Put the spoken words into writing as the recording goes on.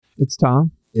It's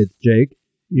Tom. It's Jake.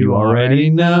 You already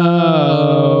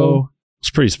know. It's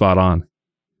pretty spot on.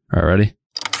 All right, ready?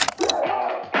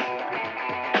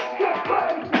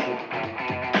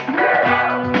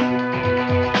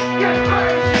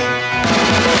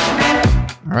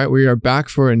 All right, we are back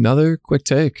for another quick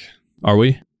take. Are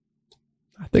we?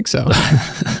 I think so.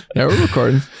 Yeah, we're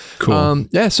recording. Cool.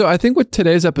 So I think with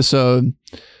today's episode,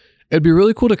 it'd be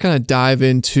really cool to kind of dive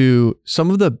into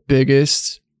some of the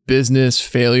biggest business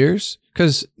failures,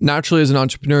 because naturally as an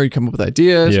entrepreneur, you come up with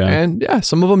ideas and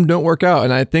some of them don't work out.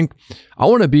 And I think I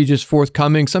want to be just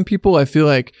forthcoming. Some people I feel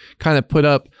like kind of put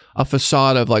up a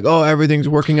facade of like, oh, everything's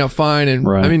working out fine. And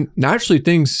I mean, naturally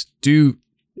things do,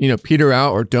 peter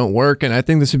out or don't work. And I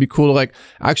think this would be cool to like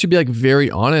actually be like very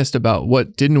honest about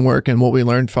what didn't work and what we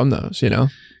learned from those,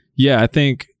 Yeah,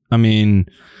 I mean,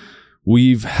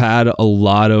 we've had a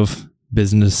lot of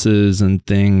businesses and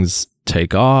things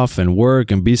take off and work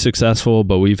and be successful,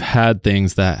 but we've had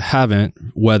things that haven't,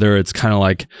 whether it's kind of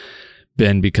like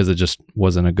been because it just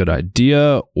wasn't a good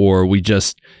idea or we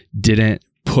just didn't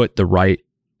put the right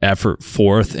effort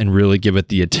forth and really give it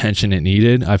the attention it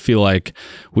needed. I feel like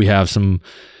we have some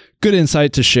good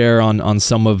insight to share on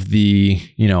some of the,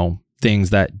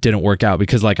 things that didn't work out,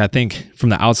 because like I think from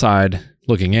the outside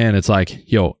looking in, it's like,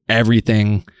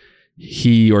 everything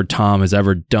he or Tom has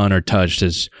ever done or touched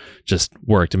has just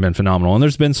worked and been phenomenal. And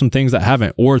there's been some things that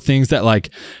haven't, or things that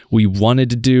like we wanted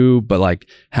to do, but like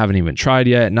haven't even tried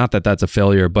yet. Not that that's a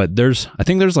failure, but I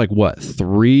think there's like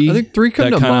three? I think three come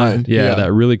to mind. Yeah,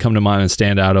 that really come to mind and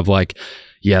stand out of like,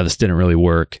 yeah, this didn't really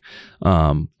work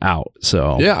out.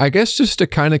 So yeah, I guess just to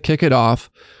kind of kick it off,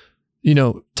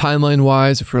 timeline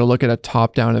wise, if we're to look at a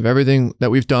top down of everything that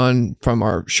we've done from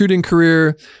our shooting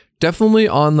career, definitely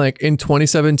in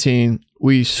 2017,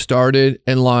 we started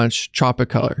and launched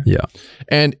Tropicolor. Yeah.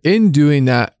 And in doing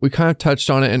that, we kind of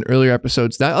touched on it in earlier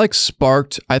episodes. That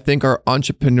sparked, I think, our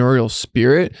entrepreneurial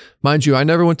spirit. Mind you, I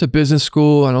never went to business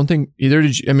school. I don't think either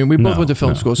did you. I mean, we both went to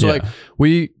film school. So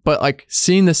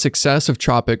seeing the success of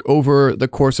Tropic over the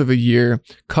course of a year,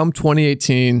 come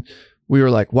 2018, we were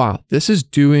like, wow, this is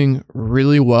doing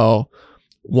really well.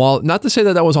 While not to say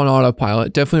that was on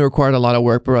autopilot, definitely required a lot of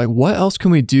work, but we're like, what else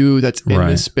can we do that's in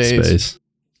this space?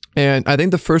 And I think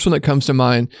the first one that comes to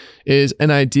mind is an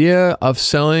idea of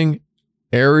selling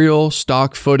aerial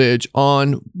stock footage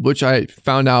on, which I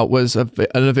found out was an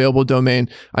available domain.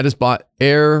 I just bought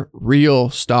Air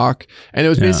Real Stock. And it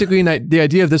was basically, the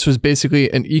idea of this was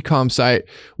basically an e-com site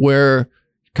where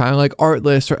kind of like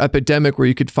Artlist or Epidemic, where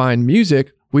you could find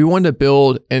music. We wanted to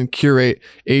build and curate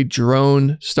a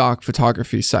drone stock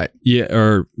photography site. Yeah,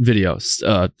 or video,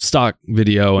 stock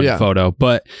video and photo.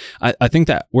 But I think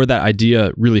that where that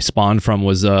idea really spawned from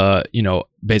was,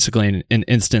 basically an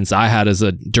instance I had as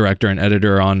a director and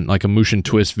editor on like a motion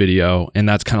twist video. And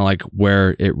that's kind of like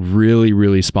where it really,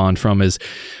 really spawned from. Is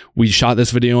we shot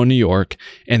this video in New York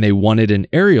and they wanted an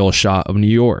aerial shot of New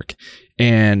York.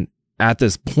 And at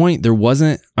this point,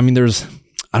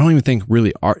 I don't even think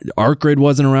really ArtGrid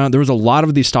wasn't around. There was a lot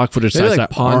of these stock footage sites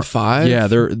like Pond 5. Yeah,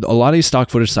 a lot of these stock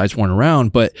footage sites weren't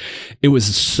around, but it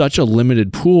was such a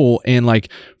limited pool. And like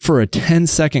for a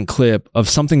 10-second clip of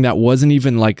something that wasn't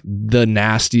even like the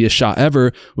nastiest shot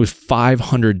ever was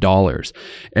 $500.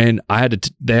 And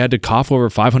they had to cough over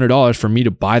 $500 for me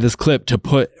to buy this clip to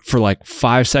put for like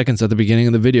 5 seconds at the beginning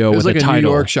of the video. It was with like a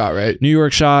title. New York shot, right? New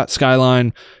York shot,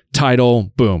 skyline,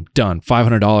 title, boom, done,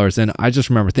 $500. And I just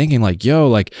remember thinking like,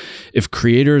 if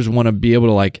creators want to be able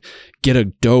to like get a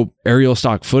dope aerial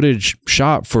stock footage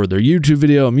shot for their YouTube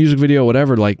video, music video,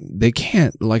 whatever, like they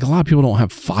can't, like a lot of people don't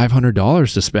have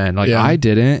 $500 to spend. Like I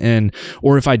didn't.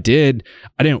 Or if I did,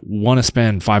 I didn't want to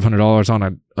spend $500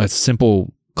 on a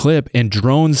simple clip. And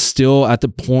drones still at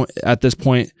this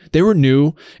point they were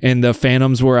new and the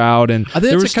Phantoms were out, and I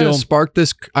think it kind of sparked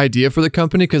this idea for the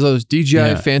company because those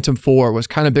DJI Phantom 4 was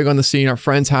kind of big on the scene. Our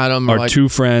friends had them. We had two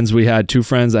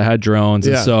friends that had drones,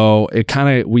 and so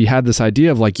we had this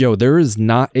idea of like, there is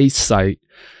not a site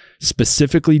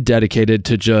specifically dedicated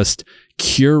to just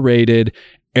curated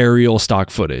aerial stock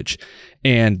footage.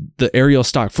 And the aerial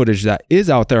stock footage that is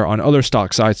out there on other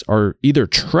stock sites are either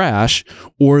trash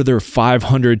or they're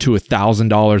 $500 to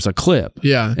 $1,000 a clip.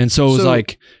 Yeah. And so it was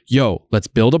like, let's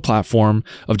build a platform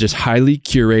of just highly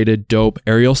curated, dope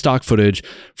aerial stock footage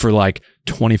for like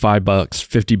 $25,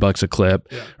 $50 a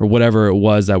clip or whatever it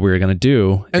was that we were going to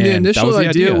do. And the initial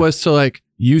idea was to like,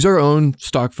 use our own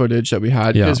stock footage that we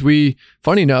had because we,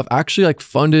 funny enough, actually like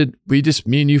funded,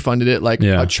 me and you funded it, like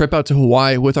a trip out to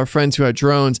Hawaii with our friends who had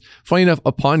drones. Funny enough,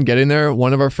 upon getting there,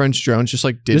 one of our friends' drones just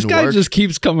like didn't work. This guy just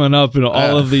keeps coming up in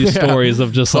all of these stories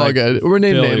of just all like good. We're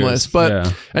failures. nameless,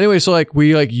 but anyway, so like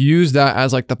we like use that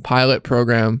as like the pilot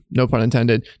program, no pun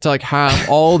intended, to like have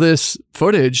all this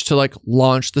footage to like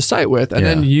launch the site with, and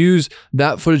then use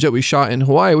that footage that we shot in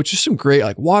Hawaii, which is some great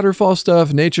like waterfall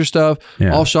stuff, nature stuff,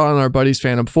 all shot on our buddy's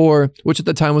Phantom 4, which at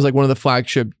the time was like one of the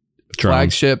flagship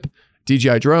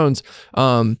DJI drones.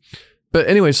 But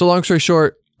anyway, so long story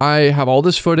short, I have all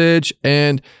this footage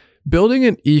and building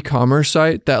an e-commerce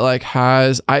site that like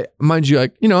has, mind you,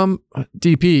 like, you know, I'm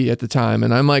DP at the time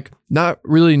and I'm like not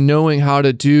really knowing how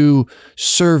to do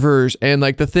servers and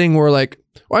like the thing where like,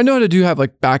 well, I know how to have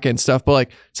like backend stuff, but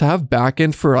like to have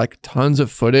backend for like tons of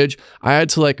footage, I had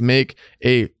to like make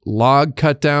a log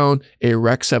cut down, a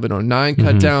Rec 709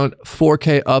 cut down,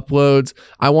 4K uploads.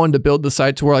 I wanted to build the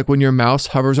site to where like when your mouse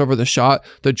hovers over the shot,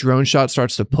 the drone shot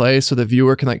starts to play so the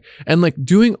viewer can like, and like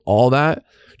doing all that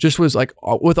just was like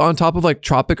with on top of like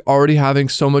Tropic already having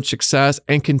so much success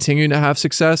and continuing to have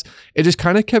success, it just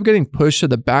kind of kept getting pushed to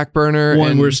the back burner.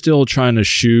 And we're still trying to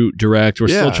shoot direct. We're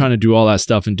still trying to do all that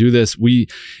stuff and do this.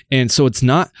 And so it's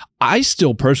not, I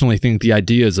still personally think the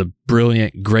idea is a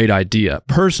brilliant, great idea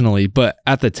personally, but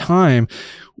at the time,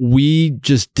 we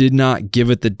just did not give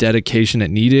it the dedication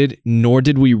it needed, nor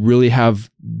did we really have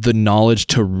the knowledge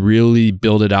to really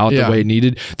build it out the way it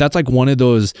needed. That's like one of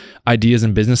those ideas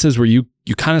in businesses where you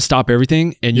kind of stop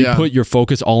everything and you put your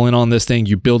focus all in on this thing.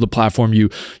 You build a platform,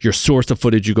 you source the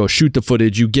footage, you go shoot the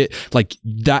footage, you get like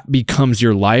that becomes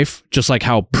your life, just like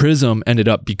how Prism ended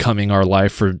up becoming our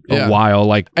life for a while,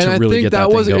 like and to really get that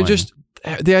thing going. It just,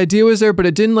 the idea was there, but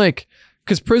it didn't like,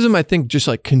 because Prism, I think, just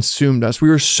like consumed us. We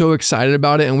were so excited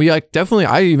about it. And we like definitely,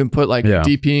 I even put like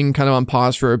DPing kind of on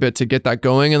pause for a bit to get that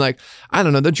going. And like, I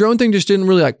don't know, the drone thing just didn't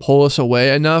really like pull us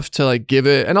away enough to like give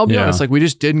it. And I'll be honest, like we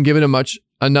just didn't give it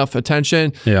enough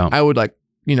attention. I would like,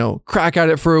 you know, crack at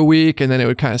it for a week and then it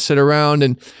would kind of sit around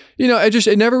and, you know,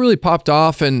 it never really popped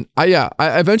off. And I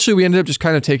eventually we ended up just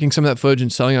kind of taking some of that footage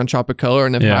and selling on Tropicolor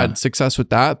and have had success with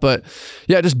that. But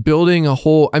yeah, just building a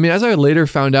whole, I mean, as I later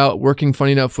found out working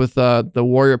funny enough with the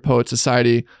Warrior Poet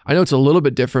Society, I know it's a little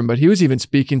bit different, but he was even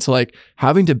speaking to like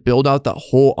having to build out that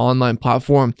whole online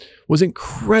platform was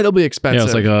incredibly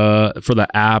expensive. Yeah, it's like for the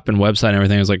app and website and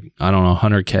everything, it was like, I don't know,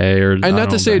 100K or... And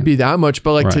not to say it'd be that much,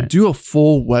 but like to do a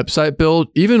full website build,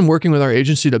 even working with our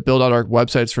agency to build out our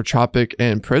websites for Tropic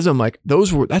and Prism, like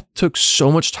that took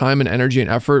so much time and energy and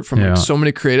effort from like so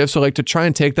many creatives. So like to try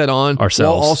and take that on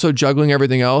ourselves while also juggling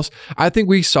everything else, I think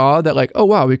we saw that like, oh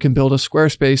wow, we can build a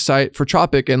Squarespace site for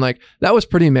Tropic and like that was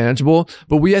pretty manageable,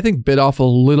 but we I think bit off a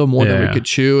little more than we could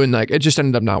chew and like it just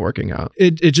ended up not working out.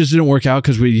 It just didn't work out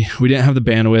because we didn't have the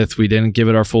bandwidth, we didn't give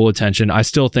it our full attention. I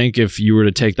still think if you were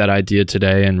to take that idea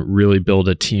today and really build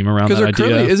a team around that idea, because there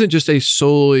currently isn't just a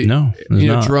solely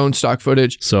drone stock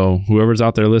footage. So whoever's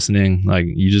out there listening, like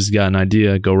you just got an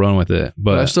idea, go run with it.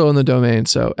 But I'm still in the domain,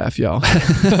 so F y'all.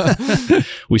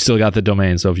 We still got the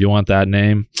domain, so if you want that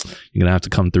name, you're gonna have to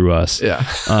come through us.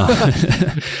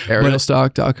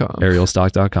 Aerialstock.com.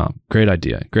 Aerialstock.com. Great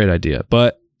idea,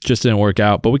 but just didn't work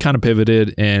out. But we kind of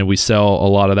pivoted and we sell a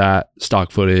lot of that stock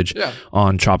footage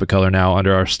on Tropicolor now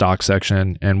under our stock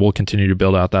section, and we'll continue to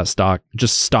build out that stock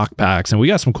packs, and we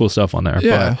got some cool stuff on there.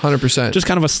 Yeah, 100%. Just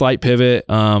kind of a slight pivot.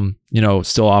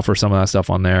 Still offer some of that stuff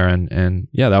on there, and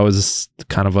that was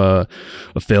kind of a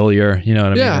failure. You know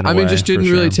what I mean? Yeah, I mean, just didn't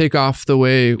really take off the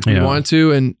way we wanted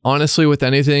to. And honestly, with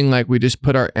anything, like we just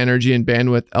put our energy and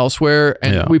bandwidth elsewhere,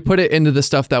 and we put it into the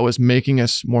stuff that was making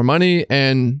us more money.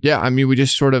 And I mean, we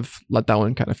just sort of let that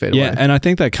one kind of fade away. Yeah, and I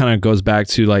think that kind of goes back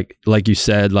to like you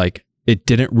said, like it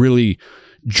didn't really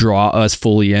draw us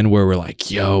fully in where we're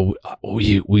like, yo,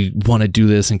 we want to do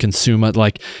this and consume it.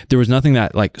 Like there was nothing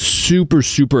that like super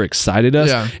excited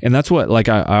us. And that's what like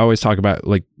I always talk about,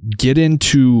 like get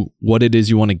into what it is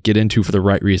you want to get into for the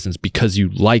right reasons, because you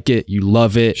like it, you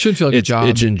love it. Shouldn't feel like a job.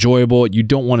 It's enjoyable. You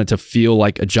don't want it to feel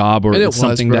like a job or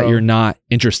something that you're not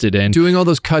interested in. Doing all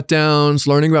those cut downs,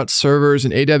 learning about servers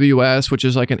and AWS, which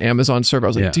is like an Amazon server. I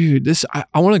was like, dude, this,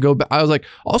 I want to go back. I was like,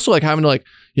 also like having to like,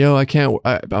 I can't,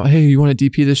 hey, you want to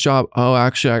DP this job? Oh,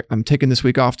 actually, I'm taking this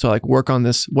week off to like work on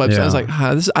this website. I was like,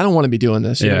 I don't want to be doing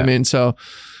this. You know what I mean? So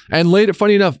And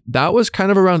funny enough, that was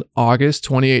kind of around August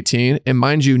 2018. And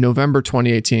mind you, November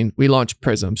 2018, we launched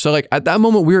Prism. So like at that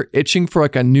moment, we were itching for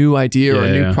like a new idea or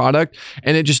a new product.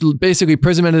 And it just basically,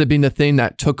 Prism ended up being the thing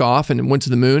that took off and it went to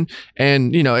the moon.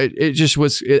 And, you know, it just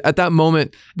was at that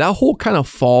moment, that whole kind of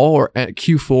fall or at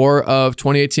Q4 of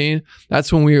 2018,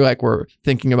 that's when we were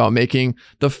thinking about making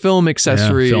the film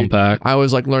accessory. Film pack. I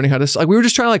was like learning how to, like, we were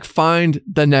just trying to like find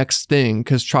the next thing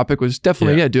because Tropic was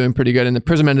definitely doing pretty good. And the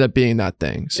Prism ended up being that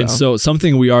thing. And so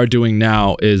something we are doing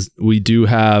now is we do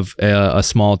have a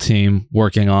small team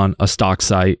working on a stock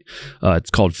site.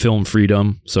 It's called Film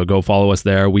Freedom. So go follow us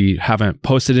there. We haven't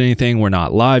posted anything. We're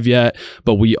not live yet,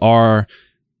 but we are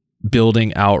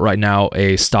building out right now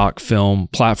a stock film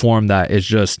platform that is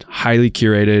just highly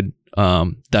curated.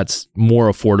 That's more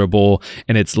affordable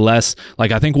and it's less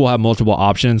like, I think we'll have multiple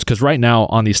options because right now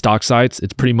on these stock sites,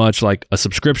 it's pretty much like a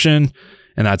subscription.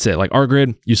 And that's it. Like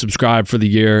ArtGrid, you subscribe for the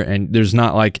year and there's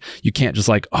not like, you can't just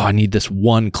like, oh, I need this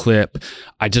one clip.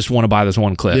 I just want to buy this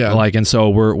one clip. Yeah. Like, and so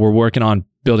we're working on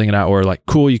building it out where like,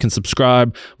 cool, you can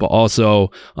subscribe, but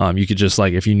also you could just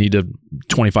like, if you need to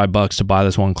 $25 to buy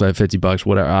this one clip, $50,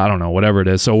 whatever, I don't know, whatever it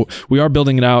is. So we are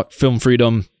building it out, Film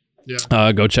Freedom.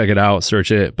 Yeah. Go check it out,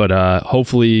 search it. But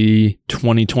hopefully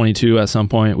 2022 at some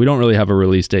point. We don't really have a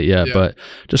release date yet, but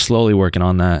just slowly working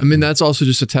on that. I mean, that's also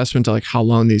just a testament to like how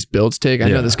long these builds take. I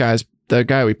know the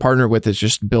guy we partner with is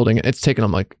just building it. It's taken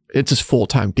him like, it's his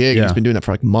full-time gig. He's been doing it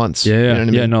for like months. Yeah. You know what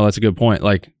I mean? No, that's a good point.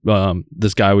 Like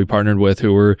this guy we partnered with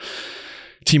who we're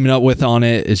teaming up with on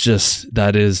it, it's just,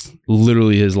 that is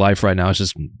literally his life right now. It's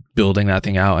just building that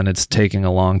thing out and it's taking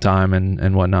a long time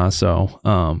and whatnot. So,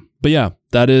 but yeah,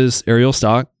 that is Aerial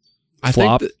Stock.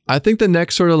 Flop. I think the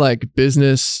next sort of like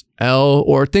business L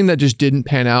or thing that just didn't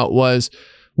pan out was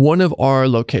one of our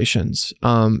locations.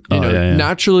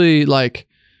 Naturally, like,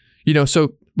 you know,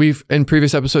 so we've in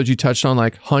previous episodes you touched on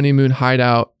like Honeymoon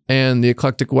Hideout and the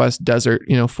Eclectic West Desert,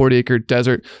 40-acre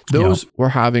desert. Those were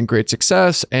having great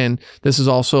success. And this is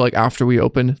also like after we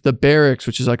opened the Barracks,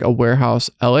 which is like a warehouse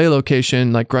LA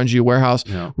location, like grungy warehouse.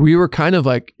 Yeah. We were kind of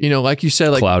like, like you said,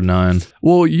 like Cloud9.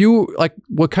 Well, you like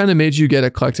what kind of made you get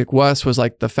Eclectic West was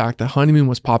like the fact that Honeymoon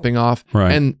was popping off.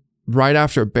 Right. And right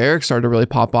after Barracks started to really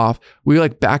pop off, we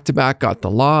like back to back got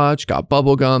the Lodge, got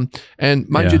Bubblegum. And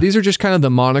mind you, these are just kind of the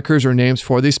monikers or names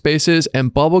for these spaces.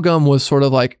 And Bubblegum was sort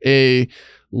of like a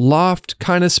loft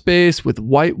kind of space with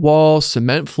white walls,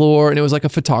 cement floor, and it was like a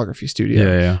photography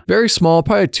studio. Yeah. Very small,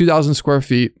 probably 2,000 square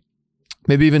feet,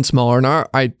 maybe even smaller. And our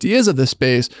ideas of the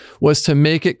space was to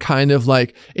make it kind of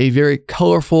like a very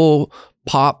colorful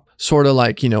pop, sort of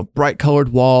like, bright colored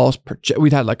walls.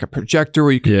 We'd had like a projector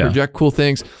where you could project cool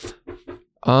things.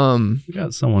 We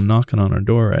got someone knocking on our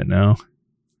door right now.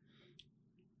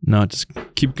 No, just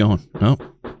keep going. No.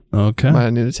 Okay. I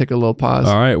need to take a little pause.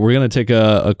 All right. We're going to take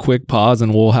a quick pause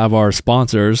and we'll have our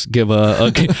sponsors give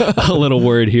a little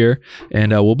word here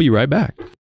and we'll be right back.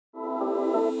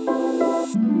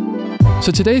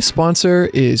 So today's sponsor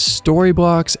is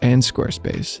Storyblocks and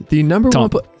Squarespace. The number one...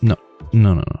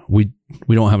 No. We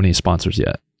don't have any sponsors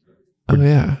yet.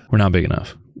 We're not big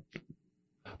enough.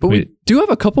 But we do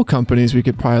have a couple companies we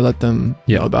could probably let them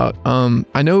know about.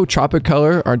 I know Tropic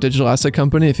Color, our digital asset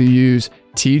company, if you use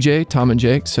TJ, Tom and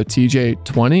Jake, so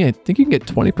TJ20, I think you can get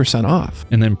 20% off.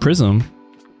 And then Prism,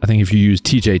 I think if you use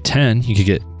TJ10, you could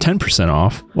get 10%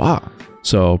 off. Wow.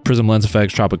 So Prism Lens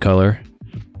Effects, Tropic Color.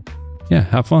 Yeah,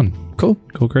 have fun. Cool.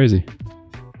 Go crazy.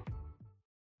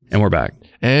 And we're back.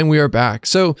 And we are back.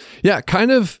 So yeah,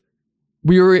 kind of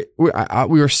we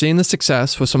were seeing the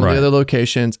success with some of the other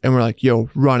locations and we're like, yo,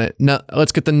 run it. Now,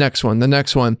 let's get the next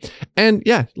one. And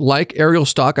yeah, like Aerial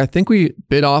Stock, I think we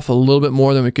bit off a little bit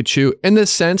more than we could chew in the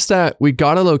sense that we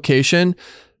got a location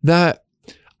that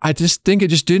I just think it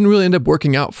just didn't really end up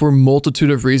working out for a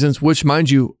multitude of reasons, which mind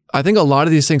you, I think a lot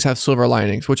of these things have silver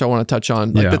linings, which I want to touch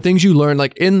on. Like the things you learn,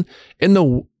 like in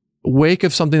the wake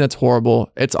of something that's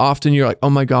horrible, it's often you're like, oh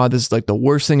my God, this is like the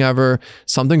worst thing ever.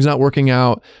 Something's not working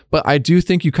out. But I do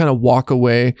think you kind of walk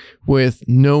away with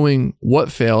knowing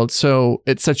what failed. So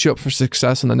it sets you up for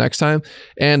success in the next time.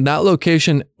 And that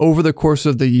location over the course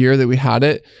of the year that we had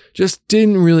it just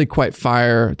didn't really quite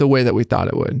fire the way that we thought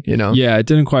it would, Yeah, it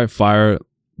didn't quite fire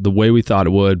the way we thought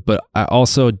it would. But I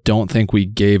also don't think we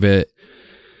gave it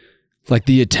like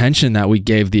the attention that we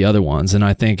gave the other ones. And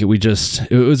I think it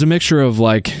was a mixture of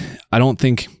like, I don't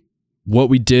think what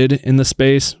we did in the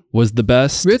space was the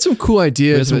best. We had some cool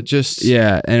ideas, but just...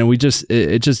 Yeah. And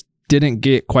it just didn't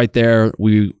get quite there.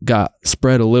 We got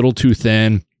spread a little too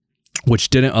thin,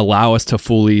 which didn't allow us to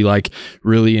fully like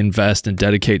really invest and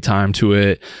dedicate time to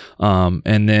it.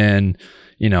 And then,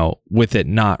 with it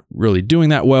not really doing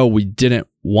that well, we didn't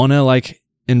want to like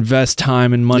invest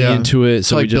time and money into it.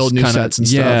 So like we just build new kind sets of, and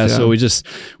stuff. so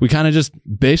we kind of just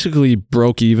basically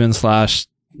broke even /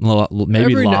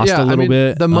 maybe lost a little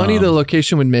bit. The money the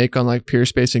location would make on like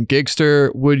Peerspace and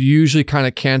Gigster would usually kind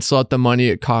of cancel out the money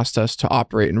it cost us to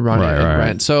operate and run it and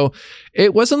rent. So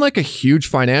it wasn't like a huge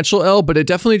financial L, but it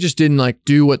definitely just didn't like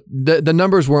do what the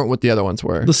numbers weren't what the other ones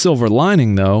were. The silver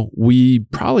lining though, we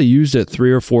probably used it 3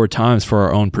 or 4 times for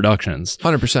our own productions.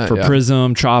 100%. For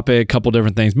Prism, Tropic, couple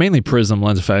different things, mainly Prism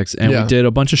Lens Effects. And we did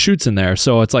a bunch of shoots in there.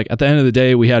 So it's like at the end of the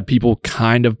day, we had people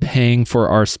kind of paying for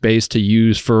our space to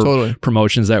use for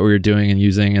promotions that we were doing and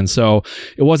using. And so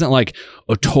it wasn't like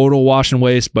a total wash and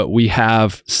waste, but we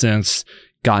have since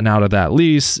gotten out of that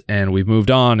lease and we've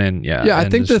moved on. And I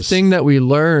think the thing that we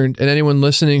learned, and anyone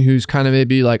listening who's kind of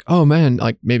maybe like, oh man,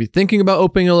 like maybe thinking about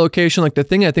opening a location, like the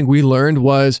thing I think we learned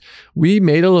was we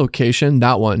made a location,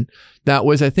 that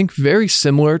was, I think, very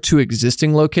similar to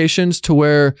existing locations, to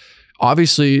where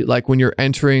obviously like when you're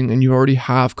entering and you already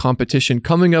have competition,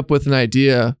 coming up with an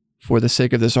idea for the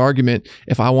sake of this argument,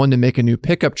 if I wanted to make a new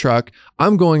pickup truck,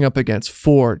 I'm going up against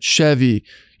Ford, Chevy.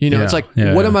 It's like,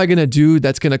 what am I going to do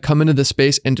that's going to come into the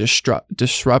space and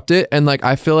disrupt it? And like,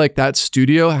 I feel like that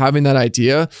studio, having that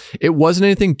idea, it wasn't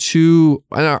anything too,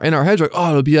 in our heads, like, oh,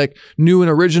 it'll be like new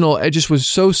and original. It just was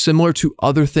so similar to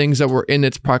other things that were in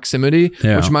its proximity,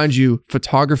 which, mind you,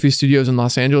 photography studios in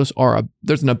Los Angeles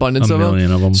there's an abundance of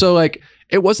them. So like,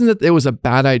 it wasn't that it was a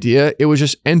bad idea. It was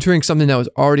just entering something that was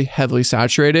already heavily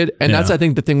saturated. And that's, I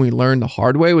think, the thing we learned the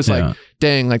hard way was like,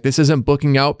 dang, like this isn't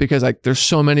booking out because like there's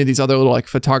so many of these other little like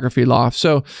photography lofts.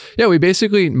 So we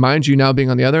basically, mind you, now being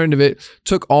on the other end of it,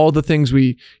 took all the things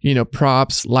we,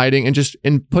 props, lighting,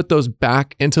 and put those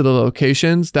back into the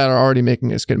locations that are already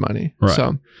making us good money. Right.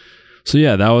 So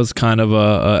yeah, that was kind of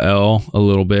a L a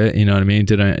little bit, you know what I mean?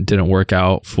 Didn't work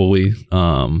out fully.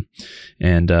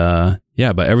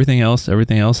 But everything else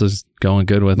is going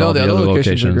good with all the other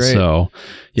locations. So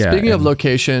yeah. Speaking of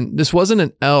location, this wasn't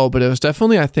an L, but it was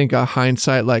definitely, I think, a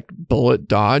hindsight like bullet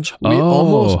dodge. We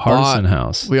almost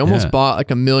bought like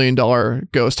 $1 million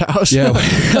ghost house. Yeah,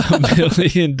 $1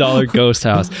 million ghost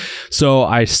house. So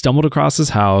I stumbled across this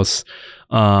house.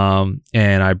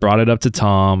 And I brought it up to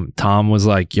Tom. Tom was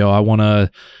like, yo, I want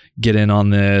to get in on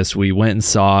this. We went and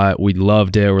saw it. We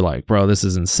loved it. We're like, bro, this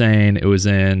is insane. It was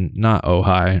in not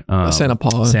Ojai,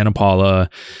 Santa Paula.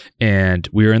 And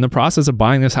we were in the process of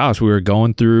buying this house. We were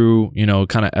going through,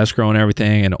 kind of escrow and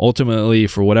everything. And ultimately,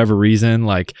 for whatever reason,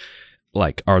 like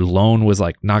our loan was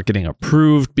like not getting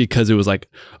approved because it was like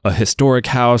a historic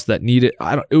house that needed,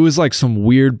 it was like some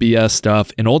weird BS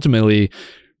stuff. And ultimately,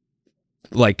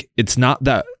 like, it's not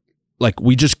that, like,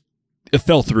 it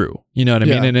fell through, you know what I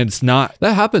mean? And it's not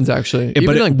that happens actually.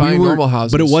 Even buying normal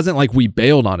houses. But it wasn't like we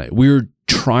bailed on it. We were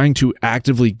trying to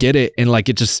actively get it, and like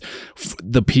it just,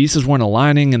 the pieces weren't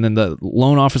aligning, and then the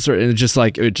loan officer, and it just fell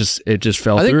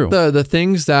through. I think the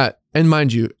things that, and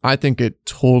mind you, I think it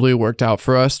totally worked out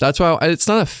for us. That's why it's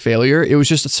not a failure. It was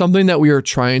just something that we were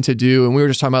trying to do, and we were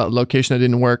just talking about a location that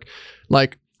didn't work.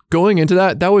 Like, going into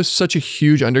that was such a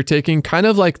huge undertaking, kind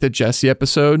of like the Jesse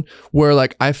episode, where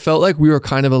like I felt like we were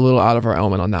kind of a little out of our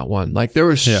element on that one. Like there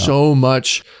was so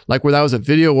much, like where that was a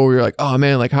video where we were like, oh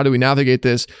man, like how do we navigate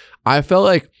this? I felt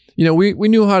like, we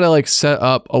knew how to like set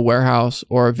up a warehouse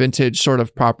or a vintage sort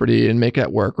of property and make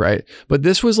it work, right? But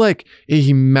this was like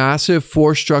a massive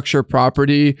 4-structure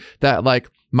property that, like,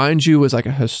 mind you, was like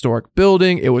a historic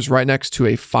building. It was right next to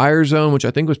a fire zone, which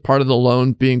I think was part of the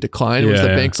loan being declined. It was the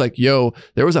bank's like, yo,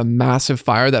 there was a massive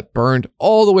fire that burned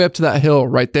all the way up to that hill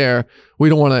right there. We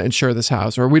don't want to insure this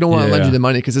house, or we don't want to lend you the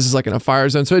money because this is like in a fire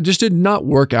zone. So it just did not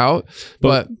work out.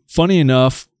 But funny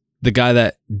enough,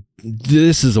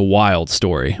 this is a wild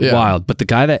story, but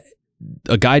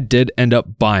a guy did end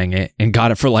up buying it and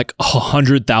got it for like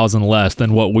 $100,000 less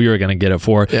than what we were going to get it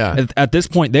for. Yeah. At this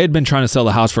point, they had been trying to sell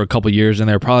the house for a couple of years, and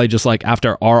they're probably just like,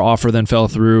 after our offer then fell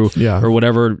through or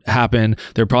whatever happened,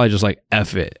 they're probably just like,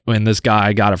 F it. When this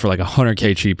guy got it for like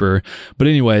 $100K cheaper. But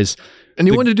anyways. And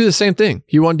he wanted to do the same thing.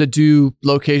 He wanted to do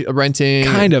renting.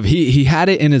 Kind of. He had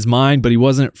it in his mind, but he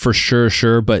wasn't for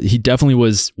sure, but he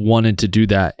definitely wanted to do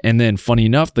that. And then funny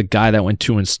enough, the guy that went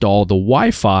to install the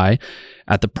Wi-Fi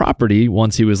at the property,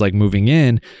 once he was like moving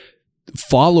in,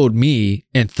 followed me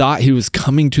and thought he was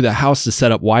coming to the house to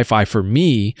set up Wi-Fi for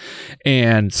me.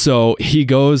 And so he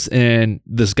goes, and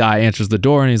this guy answers the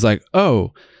door, and he's like,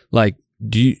 oh, like,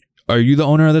 are you the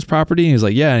owner of this property? And he's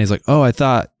like, yeah. And he's like, oh, I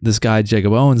thought this guy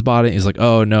Jacob Owens bought it. He's like,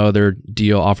 oh no, their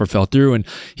deal offer fell through. And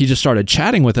he just started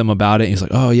chatting with him about it. He's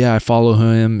like, oh yeah, I follow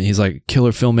him. He's like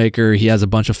killer filmmaker. He has a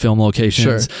bunch of film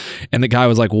locations. Sure. And the guy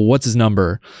was like, well, what's his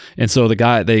number? And so the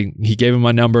guy, he gave him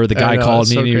my number. The guy called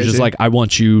me and he was just like, I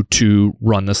want you to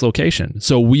run this location.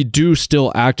 So we do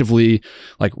still actively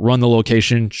like run the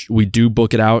location. We do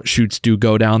book it out. Shoots do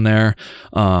go down there.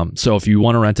 So if you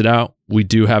want to rent it out, we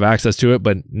do have access to it,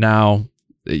 but now,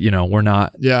 we're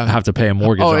not have to pay a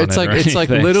mortgage on it's like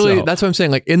literally, so. That's what I'm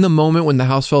saying. Like in the moment when the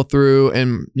house fell through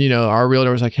and, our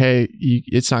realtor was like, hey,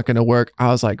 it's not going to work. I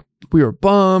was like, we were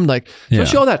bummed, like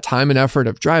especially all that time and effort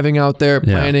of driving out there,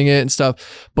 planning it and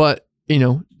stuff. But,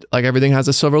 like everything has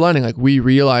a silver lining. Like we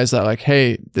realized that like,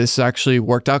 hey, this actually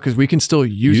worked out because we can still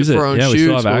use it for our own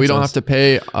shoots, but we don't have to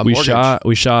pay a mortgage.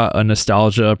 We shot a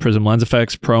Nostalgia Prism Lens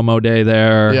Effects promo day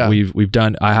there. Yeah.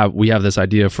 We have this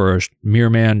idea for a Mirror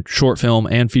Man short film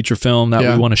and feature film that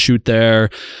we want to shoot there.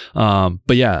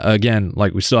 But yeah, again,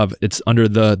 like we still have, it's under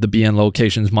the BN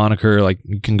Locations moniker. Like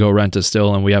you can go rent it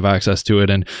still and we have access to it.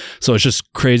 And so it's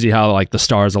just crazy how like the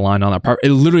stars aligned on that part.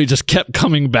 It literally just kept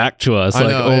coming back to us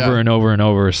over and over and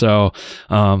over. So,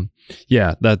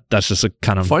 that's just a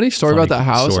kind of funny story about that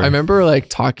house. I remember like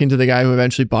talking to the guy who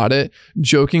eventually bought it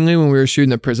jokingly when we were shooting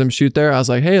the Prism shoot there. I was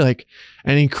like, hey, like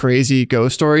any crazy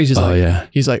ghost stories? He's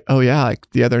like, oh yeah.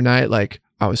 Like the other night, like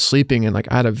I was sleeping and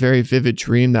like I had a very vivid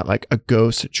dream that like a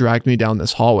ghost dragged me down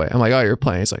this hallway. I'm like, oh, you're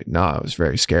playing. He's like, no, it was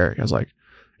very scary. I was like,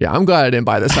 yeah, I'm glad I didn't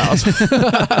buy this house.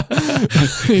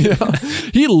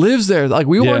 He lives there. Like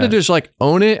we wanted to just like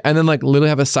own it and then like literally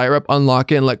have a site rep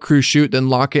unlock it and let crew shoot, then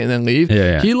lock it and then leave.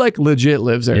 He like legit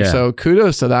lives there. So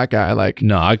kudos to that guy. Like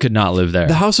no, I could not live there.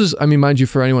 The house is, I mean, mind you,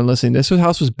 for anyone listening, this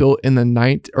house was built in the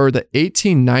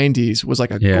 1890s. Was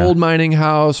like a gold mining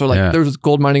house, or like there was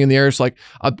gold mining in the air. So like,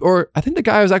 or I think the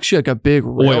guy was actually like a big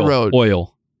railroad.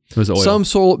 Oil. It was oil. Some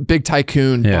sort big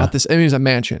tycoon bought this. I mean, it was a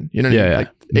mansion. You know what I mean? Like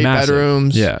 8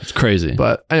 bedrooms. Yeah, it's crazy.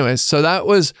 But anyways, so that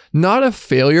was not a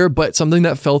failure, but something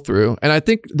that fell through. And I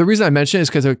think the reason I mentioned it is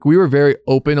because like, we were very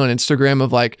open on Instagram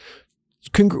of like,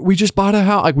 we just bought a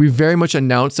house. Like we very much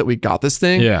announced that we got this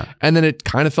thing. Yeah. And then it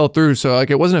kind of fell through. So like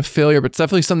it wasn't a failure, but it's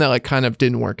definitely something that like kind of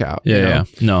didn't work out. Yeah.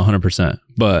 No, 100%.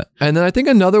 And then I think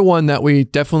another one that we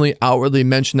definitely outwardly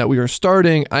mentioned that we were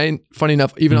starting, funny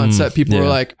enough, even on set, people were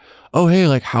like, oh, hey,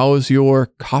 like, how's your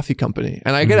coffee company?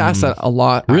 And I get asked that a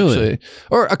lot, actually,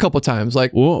 or a couple of times.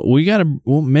 Like,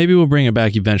 maybe we'll bring it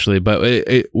back eventually, but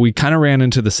we kind of ran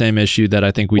into the same issue that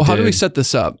I think we did. How do we set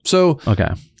this up? So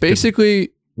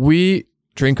basically, we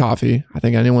drink coffee. I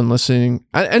think anyone listening,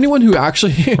 anyone who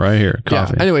actually right here,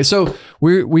 coffee. Anyway, so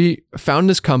we found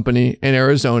this company in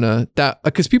Arizona that,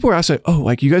 because people were asking, oh,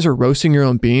 like you guys are roasting your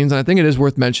own beans. And I think it is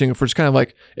worth mentioning for just kind of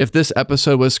like, if this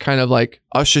episode was kind of like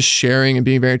us just sharing and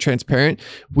being very transparent,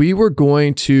 we were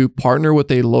going to partner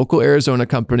with a local Arizona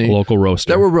company, local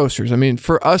roaster, that were roasters. I mean,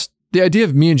 for us, the idea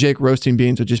of me and Jake roasting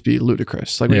beans would just be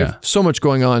ludicrous. Like we have so much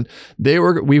going on.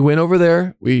 We went over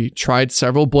there. We tried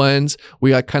several blends.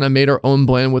 We kind of made our own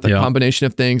blend with a combination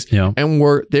of things. Yeah. And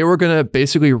they were going to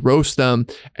basically roast them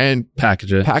and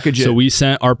package it. So we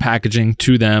sent our packaging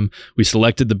to them. We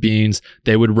selected the beans.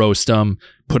 They would roast them,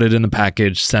 put it in the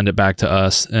package, send it back to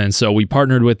us. And so we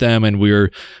partnered with them, and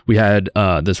we had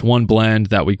this one blend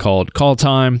that we called Call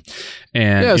Time.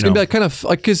 And it's gonna be like kind of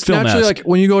like, because naturally, like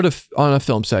when you go on a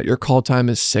film set, your call time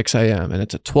is 6 a.m. and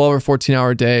it's a 12 or 14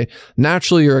 hour day.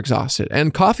 Naturally, you're exhausted.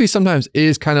 And coffee sometimes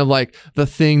is kind of like the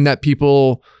thing that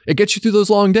it gets you through those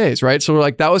long days, right? So we're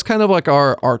like, that was kind of like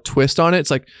our twist on it.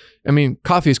 It's like, I mean,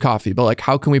 coffee is coffee, but like,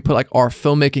 how can we put like our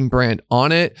filmmaking brand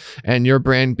on it, and your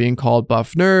brand being called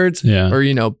Buff Nerds,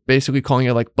 or, basically calling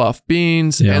it like Buff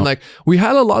Beans. Yeah. And like, we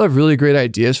had a lot of really great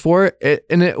ideas for it.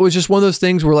 And it was just one of those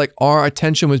things where like our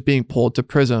attention was being pulled to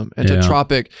Prism and to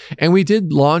Tropic. And we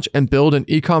did launch and build an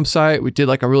e-com site. We did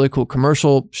like a really cool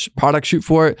commercial product shoot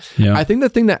for it. Yeah. I think the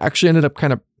thing that actually ended up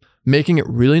kind of making it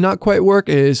really not quite work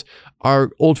is our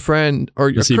old friend, or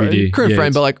your current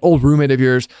friend, but like old roommate of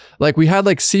yours. Like we had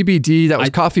like CBD that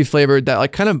was coffee flavored that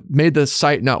like kind of made the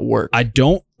site not work.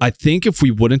 I think if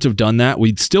we wouldn't have done that,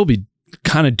 we'd still be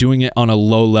kind of doing it on a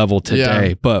low level today.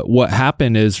 Yeah. But what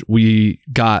happened is we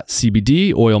got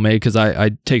CBD oil made, because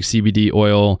I take CBD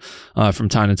oil from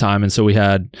time to time. And so we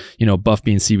had, Buff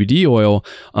Beans CBD oil.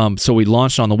 So we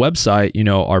launched on the website,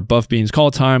 our Buff Beans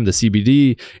Call Time, the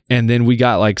CBD. And then we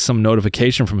got like some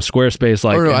notification from Squarespace,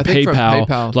 like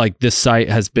PayPal, like this site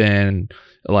has been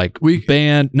like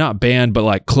not banned, but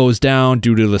like closed down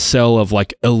due to the sale of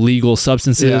like illegal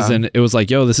substances. And it was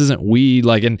like, yo, this isn't weed.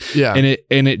 Like, and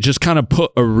it just kind of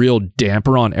put a real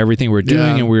damper on everything we're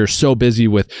doing. And we were so busy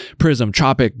with Prism,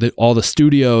 Tropic, all the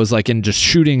studios, like, and just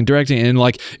shooting, directing. And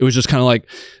like, it was just kind of like,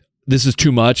 this is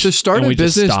too much. To start a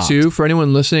business too, for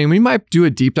anyone listening, we might do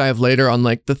a deep dive later on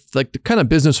like the kind of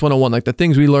business 101, like the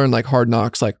things we learned, like Hard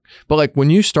Knocks, like, but like when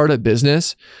you start a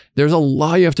business, there's a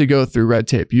lot you have to go through red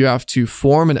tape. You have to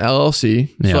form an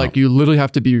LLC. So like you literally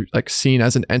have to be like seen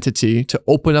as an entity to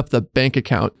open up the bank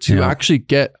account to actually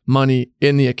get money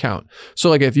in the account. So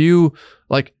like if you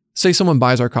like, say someone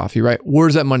buys our coffee, right? Where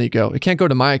does that money go? It can't go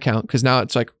to my account because now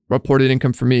it's like reported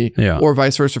income for me or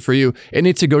vice versa for you. It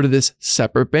needs to go to this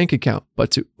separate bank account.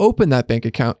 But to open that bank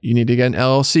account, you need to get an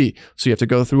LLC. So you have to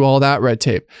go through all that red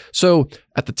tape. So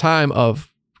at the time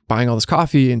of buying all this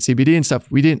coffee and CBD and stuff,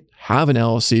 we didn't have an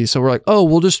LLC. So we're like, oh,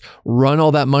 we'll just run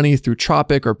all that money through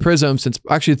Tropic or Prism, since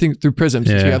through Prism,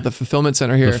 since we have the fulfillment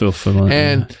center here.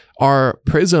 And our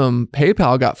Prism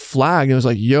PayPal got flagged. It was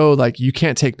like, yo, like you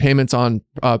can't take payments on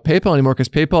PayPal anymore because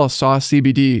PayPal saw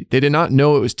CBD. They did not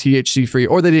know it was THC free,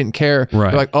 or they didn't care.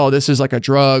 They're like, oh, this is like a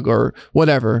drug or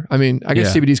whatever. I mean, I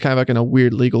guess CBD is kind of like in a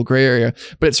weird legal gray area,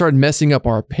 but it started messing up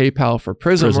our PayPal for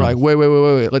Prism. We're like,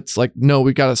 wait. Let's like, no,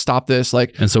 we got to stop this.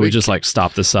 Like, and so we just like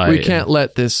stopped the site. We can't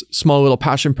let this small little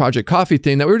passion project coffee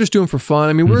thing that we were just doing for fun.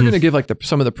 I mean, we were going to give like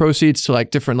some of the proceeds to like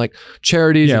different like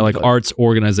charities. Yeah, like arts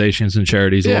organizations and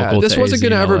charities. Yeah, this wasn't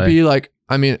going to ever be like,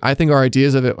 I mean, I think our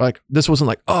ideas of it, like this wasn't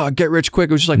like, oh, get rich quick.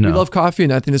 It was just like, we love coffee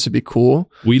and I think this would be cool.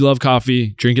 We love coffee,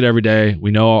 drink it every day.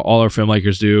 We know all our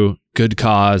filmmakers do. Good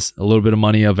cause, a little bit of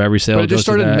money of every sale. But it just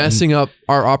started messing up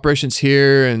our operations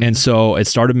here. And so it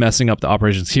started messing up the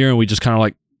operations here, and we just kind of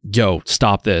like, yo,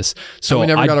 stop this. So we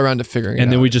never got around to figuring it out.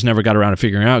 And then we just never got around to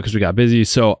figuring it out because we got busy.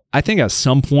 So I think at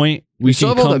some point we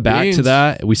can come back to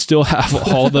that. We still have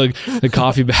all the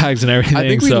coffee bags and everything. I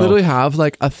think we literally have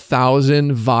like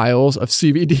 1,000 vials of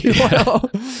CBD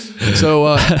oil.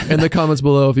 So in the comments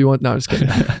below if you want. No, I'm just kidding.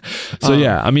 So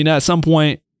yeah, I mean, at some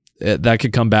point that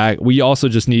could come back. We also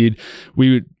just need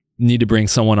to bring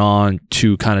someone on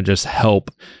to kind of just help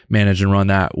manage and run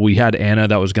that. We had Anna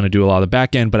that was going to do a lot of the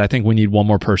back end, but I think we need one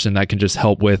more person that can just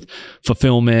help with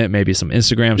fulfillment, maybe some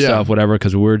Instagram stuff, whatever,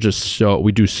 because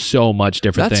we do so much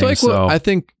different things. That's like what I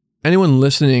think anyone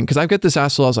listening, because I've got this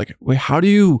asked a lot, I was like, wait, how do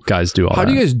you guys do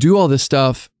all this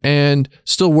stuff and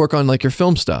still work on like your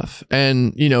film stuff?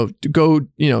 And,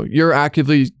 you're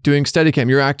actively doing Steadicam,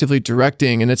 you're actively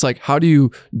directing. And it's like, how do you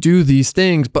do these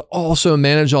things, but also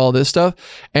manage all this stuff?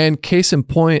 And case in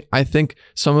point, I think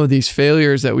some of these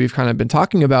failures that we've kind of been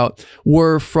talking about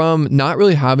were from not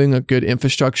really having a good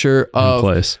infrastructure of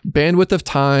bandwidth of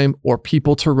time or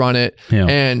people to run it. Yeah.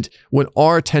 And when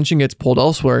our attention gets pulled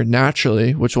elsewhere,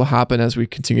 naturally, which will happen as we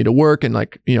continue to work and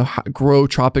like, grow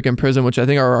Tropic and Prism, which I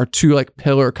think are our two like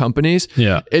pillar companies.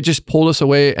 Yeah. It just pulled us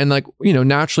away. And like,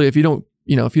 naturally, if you don't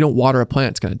water a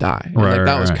plant, it's going to die.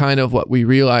 That was kind of what we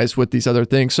realized with these other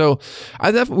things. So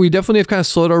we definitely have kind of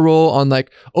slowed our roll on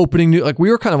like opening new, like we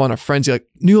were kind of on a frenzy, like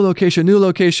new location.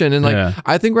 And like,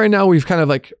 I think right now we've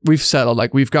settled,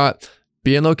 like we've got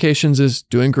BN Locations is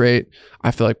doing great. I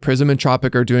feel like Prism and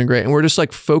Tropic are doing great. And we're just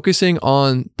like focusing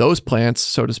on those plants,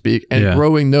 so to speak, and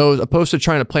growing those opposed to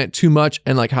trying to plant too much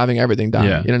and like having everything die.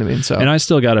 Yeah. You know what I mean? So, and I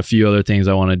still got a few other things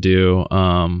I want to do.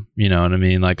 You know what I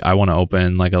mean? Like I want to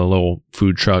open like a little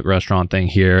food truck restaurant thing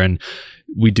here. And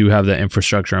we do have the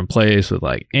infrastructure in place with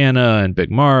like Anna and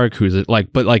Big Mark, who's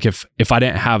like, but like if I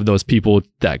didn't have those people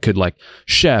that could like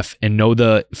chef and know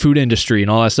the food industry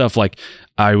and all that stuff, like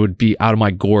I would be out of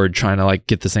my gourd trying to like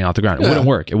get this thing off the ground. It wouldn't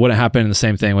work. It wouldn't happen. The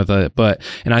same thing with it.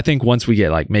 And I think once we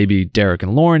get like maybe Derek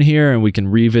and Lauren here and we can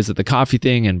revisit the coffee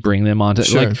thing and bring them onto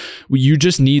like, you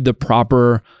just need the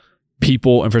proper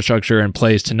people, infrastructure in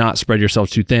place to not spread yourself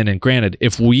too thin. And granted,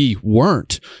 if we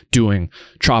weren't doing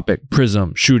Tropic,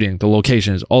 Prism, shooting, the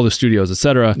locations, all the studios,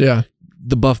 etc.,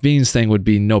 the Buff Beans thing would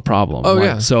be no problem. Oh,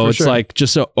 yeah. So it's like we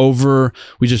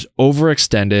just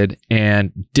overextended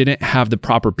and didn't have the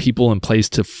proper people in place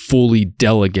to fully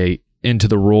delegate into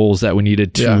the roles that we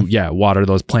needed to water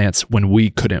those plants when we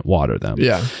couldn't water them.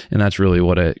 Yeah. And that's really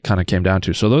what it kind of came down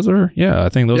to. So those are, I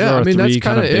think those are our three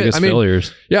kind of biggest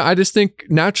failures. Yeah. I just think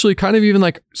naturally kind of even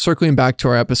like circling back to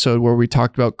our episode where we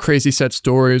talked about crazy set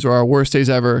stories or our worst days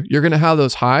ever, you're going to have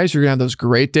those highs, you're going to have those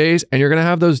great days, and you're going to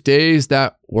have those days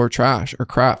that were trash or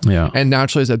crap. Yeah. And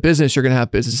naturally as a business, you're going to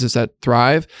have businesses that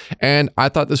thrive. And I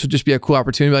thought this would just be a cool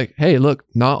opportunity. Like, hey, look,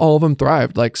 not all of them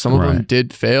thrived. Like some of them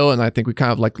did fail. And I think we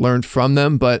kind of like learned from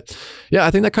them. But yeah,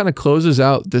 I think that kind of closes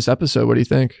out this episode. What do you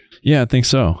think? Yeah, I think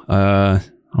so.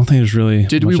 I don't think there's really.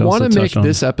 Did we want to make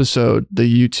this episode the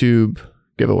YouTube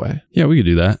giveaway? Yeah, we could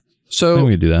do that. So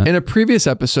we could do that. In a previous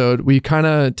episode, we kind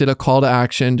of did a call to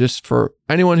action just for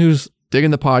anyone who's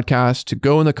digging the podcast to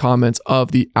go in the comments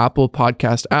of the Apple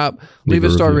Podcast app, leave a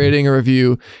star rating, a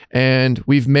review, and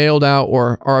we've mailed out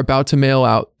or are about to mail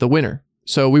out the winner.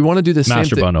 So we want to do the same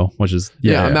master bundle, which is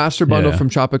a master bundle from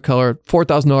Tropicolor,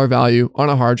 $4,000 value on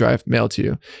a hard drive mailed to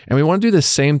you. And we want to do the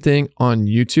same thing on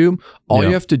YouTube. All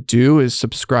you have to do is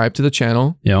subscribe to the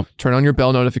channel, turn on your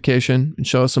bell notification, and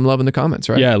show us some love in the comments,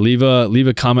 right? Yeah, leave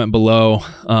a comment below,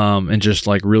 and just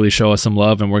like really show us some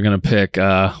love. And we're gonna pick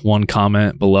one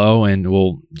comment below, and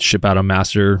we'll ship out a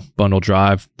master bundle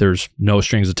drive. There's no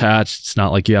strings attached. It's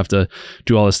not like you have to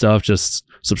do all this stuff. Just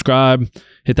subscribe,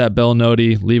 hit that bell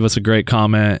noti, leave us a great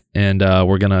comment, and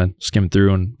we're gonna skim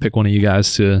through and pick one of you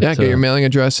guys to get your mailing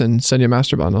address and send you a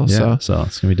master bundle. So it's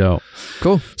gonna be dope.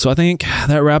 Cool. So I think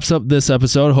that wraps up this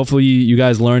episode. Hopefully you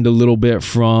guys learned a little bit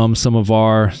from some of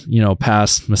our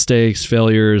past mistakes,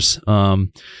 failures,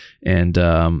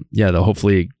 that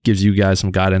hopefully gives you guys some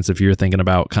guidance if you're thinking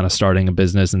about kind of starting a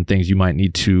business and things you might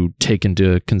need to take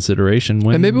into consideration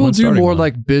when. And maybe we'll do more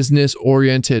like business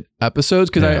oriented episodes,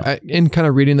 because I in kind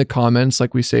of reading the comments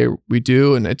like we say we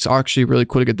do, and it's actually really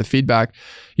cool to get the feedback.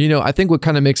 I think what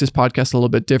kind of makes this podcast a little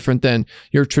bit different than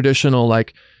your traditional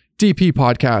like DP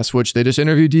podcast, which they just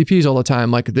interview DPs all the time.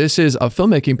 Like this is a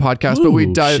filmmaking podcast, but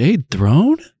we dive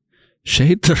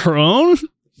Shade Throne.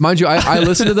 Mind you, I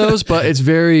listen to those, but it's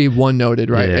very one-noted,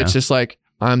 right? Yeah. It's just like,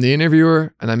 I'm the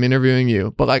interviewer and I'm interviewing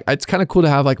you. But like, it's kind of cool to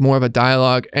have like more of a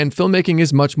dialogue. And filmmaking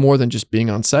is much more than just being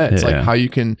on set. It's like how you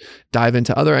can dive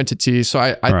into other entities. So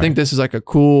I think this is like a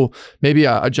cool, maybe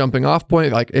a jumping off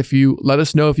point. Like if you let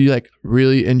us know if you like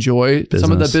really enjoy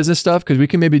some of the business stuff, because we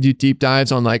can maybe do deep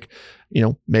dives on like,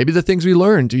 maybe the things we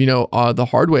learned, the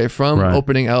hard way from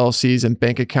opening LLCs and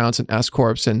bank accounts and S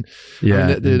corps, and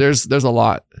there's a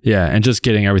lot. Yeah, and just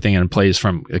getting everything in place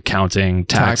from accounting,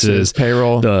 taxes,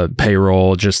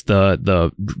 payroll, just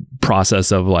the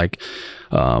process of like,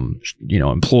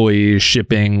 employees,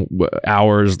 shipping,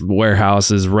 hours,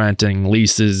 warehouses, renting,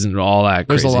 leases, and all that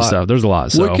crazy stuff. There's a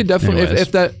lot. So we could definitely,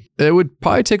 if that. It would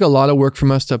probably take a lot of work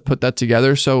from us to put that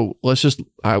together. So let's just,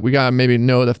 we got to maybe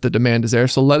know if the demand is there.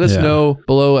 So let us know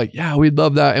below, like, we'd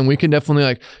love that. And we can definitely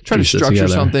like try to structure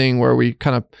something where we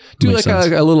kind of do like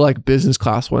a little like business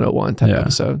class 101 type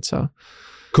episode. So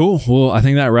cool. Well, I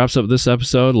think that wraps up this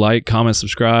episode. Like, comment,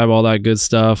 subscribe, all that good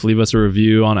stuff. Leave us a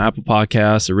review on Apple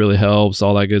Podcasts. It really helps.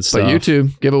 All that good stuff. But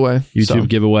YouTube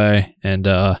giveaway. And,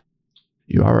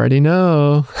 you already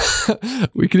know.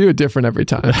 We can do it different every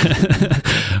time.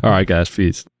 All right, guys.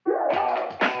 Peace.